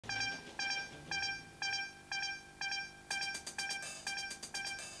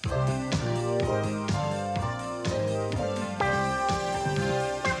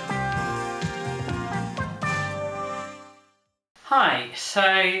Hi, so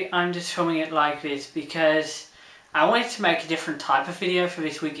I'm just filming it like this because I wanted to make a different type of video for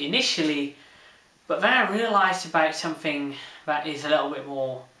this week initially, but then I realised about something that is a little bit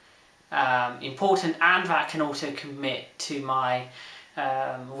more important and that can also commit to my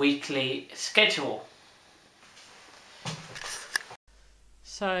weekly schedule.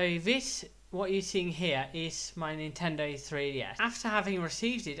 So what you're seeing here is my Nintendo 3DS. After having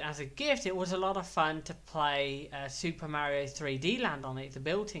received it as a gift, it was a lot of fun to play Super Mario 3D Land on it, the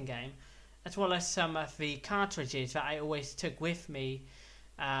built-in game, as well as some of the cartridges that I always took with me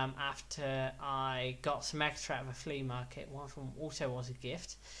after I got some extra at the flea market. One of them also was a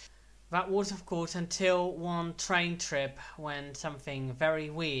gift. That was, of course, until one train trip when something very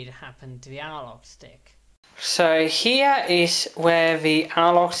weird happened to the analog stick. So here is where the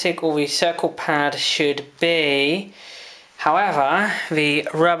analog stick or the circle pad should be. However, the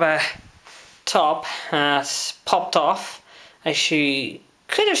rubber top has popped off, as you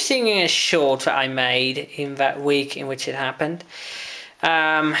could have seen in a short that I made in that week in which it happened.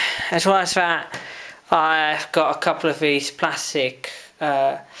 As well as that, I've got a couple of these plastic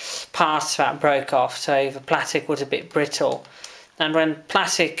parts that broke off, so the plastic was a bit brittle. And when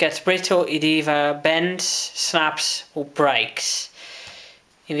plastic gets brittle, it either bends, snaps, or breaks.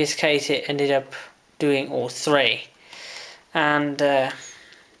 In this case, it ended up doing all three. And the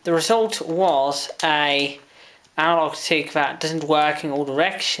result was a analog stick that doesn't work in all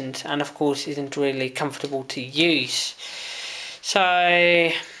directions, and of course isn't really comfortable to use. So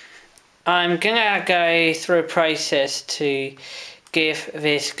I'm gonna go through a process to give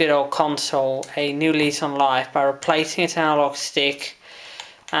this good old console a new lease on life by replacing its analog stick,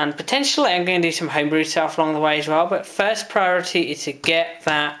 and potentially I'm going to do some homebrew stuff along the way as well, but first priority is to get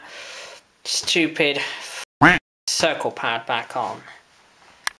that stupid circle pad back on.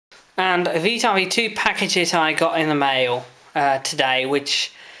 And these are the two packages I got in the mail today,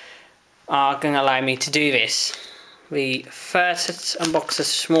 which are going to allow me to do this. The first, let's unbox the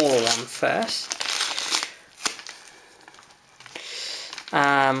smaller one first.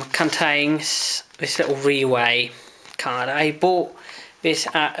 Contains this little Relay card. I bought this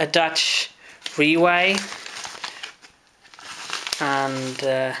at a Dutch Relay,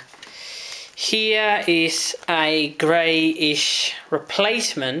 and here is a greyish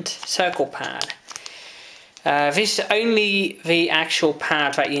replacement circle pad. This is only the actual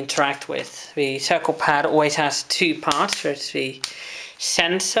pad that you interact with. The circle pad always has two parts. There's the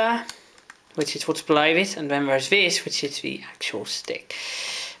sensor, which is what's below it, and then there's this, which is the actual stick.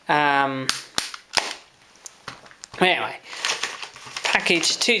 Anyway,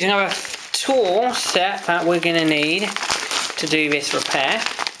 package 2 is another tool set that we're going to need to do this repair,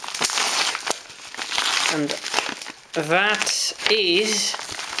 and that is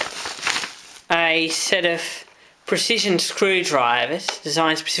a set of precision screwdrivers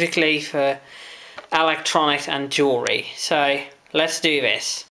designed specifically for electronics and jewellery. So let's do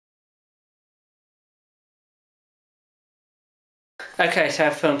this. Okay, so I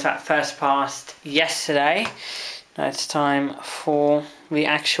filmed that first part yesterday. Now it's time for the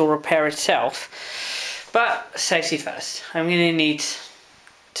actual repair itself. But safety first. I'm going to need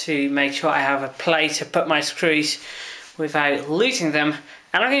to make sure I have a place to put my screws without losing them.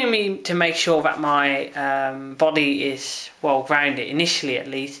 And I'm going to need to make sure that my body is well grounded, initially at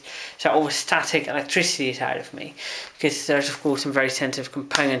least, so all the static electricity is out of me. Because there's of course some very sensitive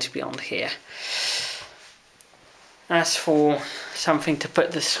components beyond here. As for something to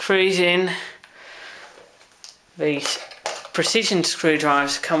put the screws in, these precision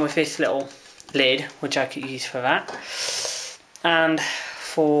screwdrivers come with this little lid, which I could use for that. And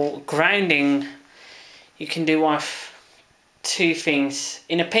for grounding, you can do one of two things.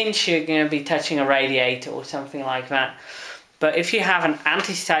 In a pinch, you're going to be touching a radiator or something like that. But if you have an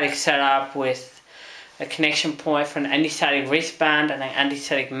anti-static setup with a connection point for an anti-static wristband and an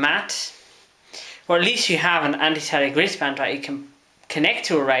anti-static mat, or at least you have an anti-static wristband that you can connect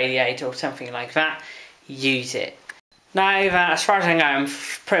to a radiator or something like that, use it. Now that, as far as I know, I'm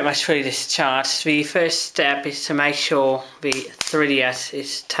pretty much fully discharged, the first step is to make sure the 3DS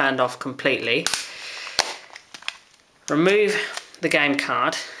is turned off completely. Remove the game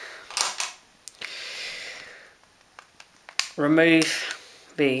card. Remove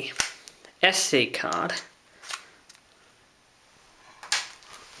the SD card.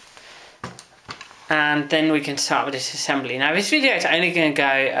 And then we can start with this assembly. Now this video is only going to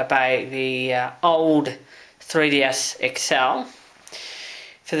go about the old 3DS XL.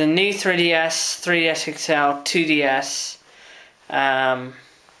 For the new 3DS, 3DS XL, 2DS,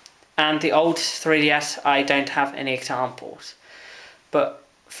 and the old 3DS, I don't have any examples. But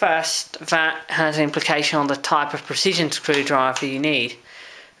first, that has an implication on the type of precision screwdriver you need.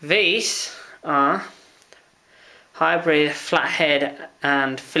 These are hybrid flathead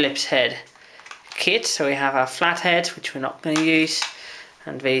and Phillips head kits. So we have our flatheads, which we're not going to use,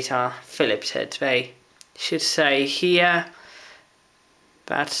 and these are Phillips heads. They should say here,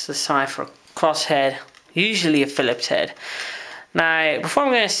 that's the sign for a crosshead, usually a Phillips head. Now, before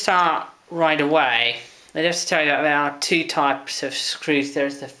I'm going to start right away, I just tell you that there are two types of screws.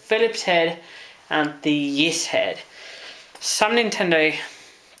 There's the Phillips head and the Yes head. Some Nintendo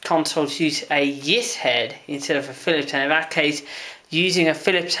consoles use a Yes head instead of a Phillips head. In that case, using a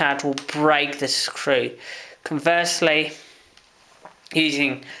Phillips head will break the screw. Conversely,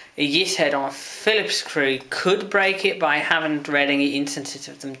 using a Yes head on a Phillips screw could break it, but I haven't read any instances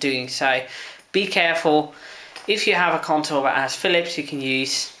of them doing so. Be careful. If you have a console that has Phillips, you can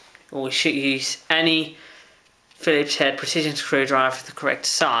use, or should use, any Phillips head precision screwdriver for the correct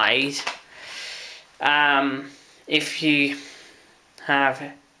size. If you have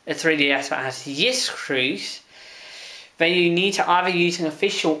a 3DS that has Yes screws, then you need to either use an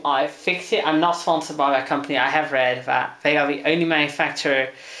official iFixit. I'm not sponsored by that company. I have read that they are the only manufacturer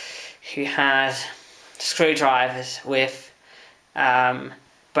who has screwdrivers with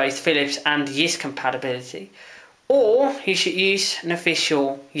both Phillips and Yes compatibility. Or you should use an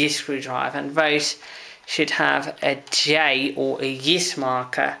official Yes screwdriver, and those should have a J or a Yes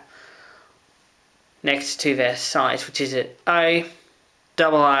marker next to their size, which is an O,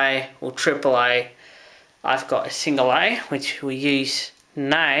 double A or triple A. I've got a single A, which we use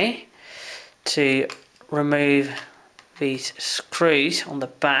now to remove these screws on the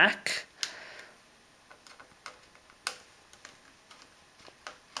back.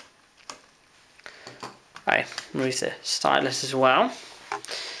 I remove the stylus as well.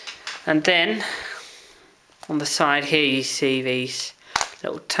 And then on the side here you see these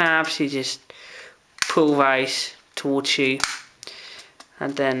little tabs. You just pull those towards you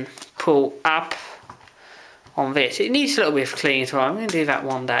and then pull up on this. It needs a little bit of cleaning as well. I'm going to do that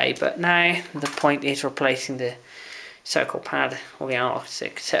one day, but now the point is replacing the circle pad or the analog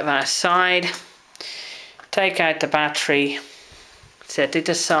stick. Set that aside, take out the battery, set it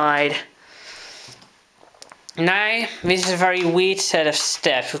aside. Now this is a very weird set of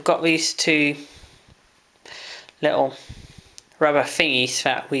steps. We've got these two little rubber thingies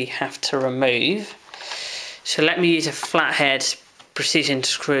that we have to remove. So let me use a flathead precision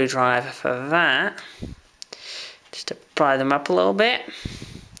screwdriver for that. Just to pry them up a little bit.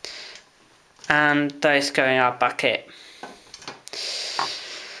 And those go in our bucket.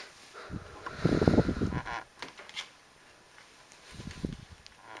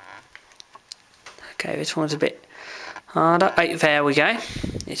 Okay, this one's a bit harder. Oh, there we go.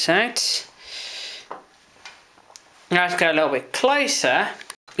 It's out. Now let's go a little bit closer,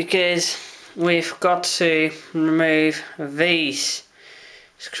 because we've got to remove these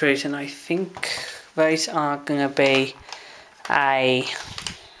screws, and I think those are going to be a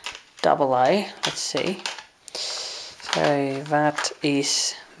double A. Let's see. So that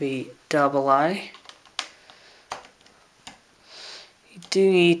is the double A. You do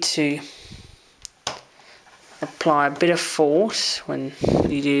need to apply a bit of force when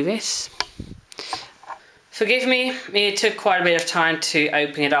you do this. Forgive me, it took quite a bit of time to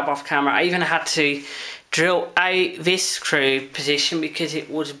open it up off camera. I even had to drill out this screw position because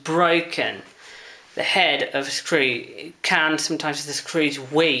it was broken. The head of a screw, it can sometimes, if the screw is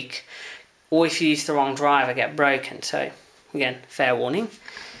weak, or if you use the wrong driver, get broken. So again, fair warning.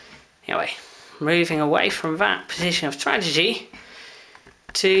 Anyway, moving away from that position of tragedy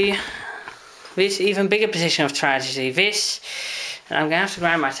to this even bigger position of tragedy. This, and I'm going to have to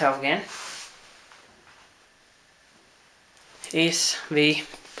ground myself again, is the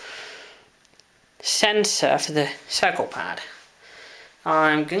sensor for the circle pad.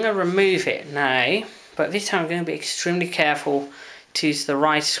 I'm going to remove it now, but this time I'm going to be extremely careful to use the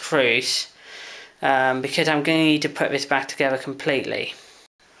right screws, because I'm going to need to put this back together completely.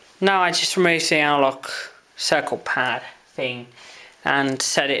 Now I just removed the analog circle pad thing and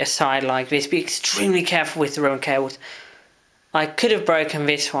set it aside like this. Be extremely careful with the ribbon cables. I could have broken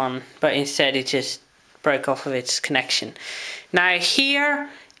this one, but instead it just broke off of its connection. Now here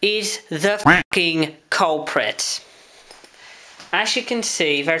is the fucking culprit. As you can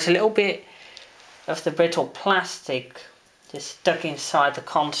see, there's a little bit of the brittle plastic just stuck inside the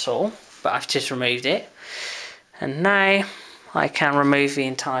console, but I've just removed it. And now I can remove the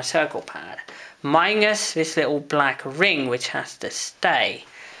entire circle pad, minus this little black ring which has to stay.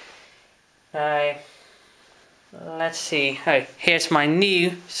 Now, let's see. Oh, here's my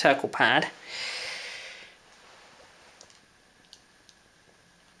new circle pad.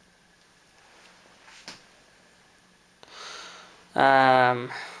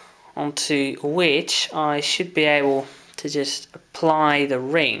 onto which I should be able to just apply the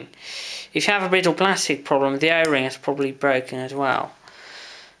ring. If you have a brittle plastic problem, the O-ring is probably broken as well.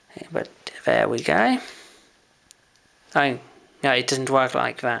 Yeah, but there we go. Oh, no, it doesn't work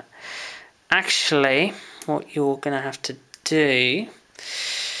like that. Actually, what you're going to have to do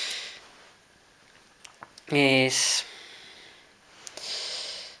is,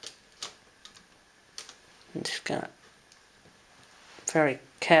 I'm just going to very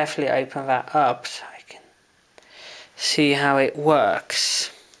carefully open that up so I can see how it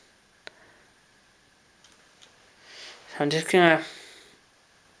works. So I'm just going to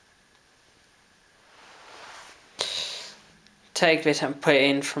take this and put it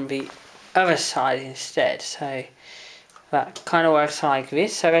in from the other side instead. So that kind of works like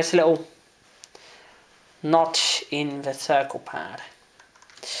this. So there's a little notch in the circle pad,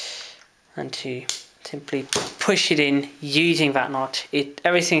 and to simply push it in using that notch,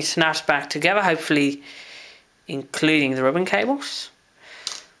 everything snaps back together, hopefully including the ribbon cables.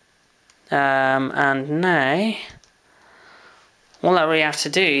 And now all that we have to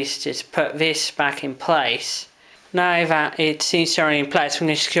do is just put this back in place. Now that it seems to be in place, we're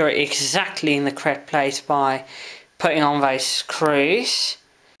going to secure it exactly in the correct place by putting on those screws.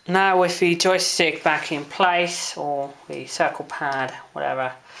 Now with the joystick back in place, or the circle pad,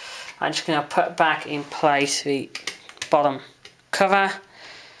 whatever, I'm just going to put back in place the bottom cover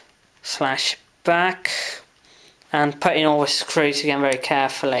 / back and put in all the screws again very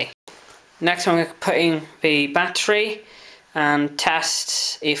carefully. Next I'm going to put in the battery and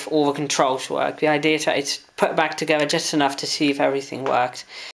test if all the controls work. The idea is that it's put back together just enough to see if everything works.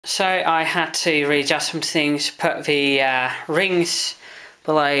 So I had to readjust some things, put the rings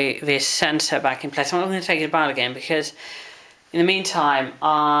below this sensor back in place. I'm not going to take it apart again because in the meantime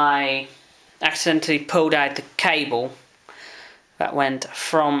I accidentally pulled out the cable that went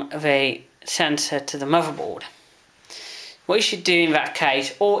from the sensor to the motherboard. What you should do in that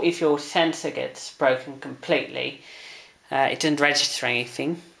case, or if your sensor gets broken completely, it doesn't register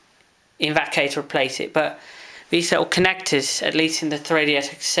anything, in that case replace it. But these little connectors, at least in the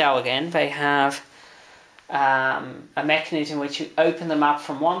 3DS XL again, they have a mechanism which you open them up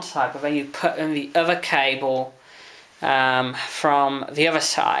from one side, but then you put in the other cable from the other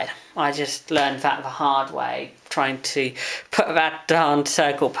side. I just learned that the hard way, trying to put that darn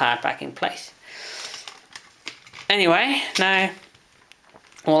circle pad back in place. Anyway, now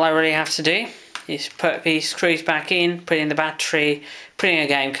all I really have to do is put these screws back in, put in the battery, put in a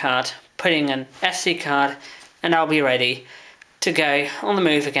game card, put in an SD card, and I'll be ready to go on the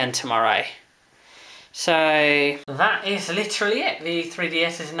move again tomorrow. So that is literally it. The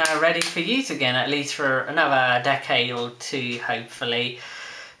 3DS is now ready for use again, at least for another decade or two, hopefully.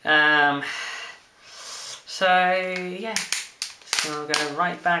 So yeah, so we'll go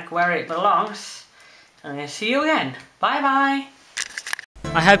right back where it belongs. I'm going to see you again. Bye bye.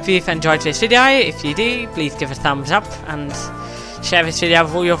 I hope you've enjoyed this video. If you do, please give a thumbs up and share this video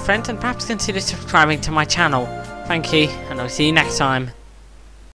with all your friends, and perhaps consider subscribing to my channel. Thank you, and I'll see you next time.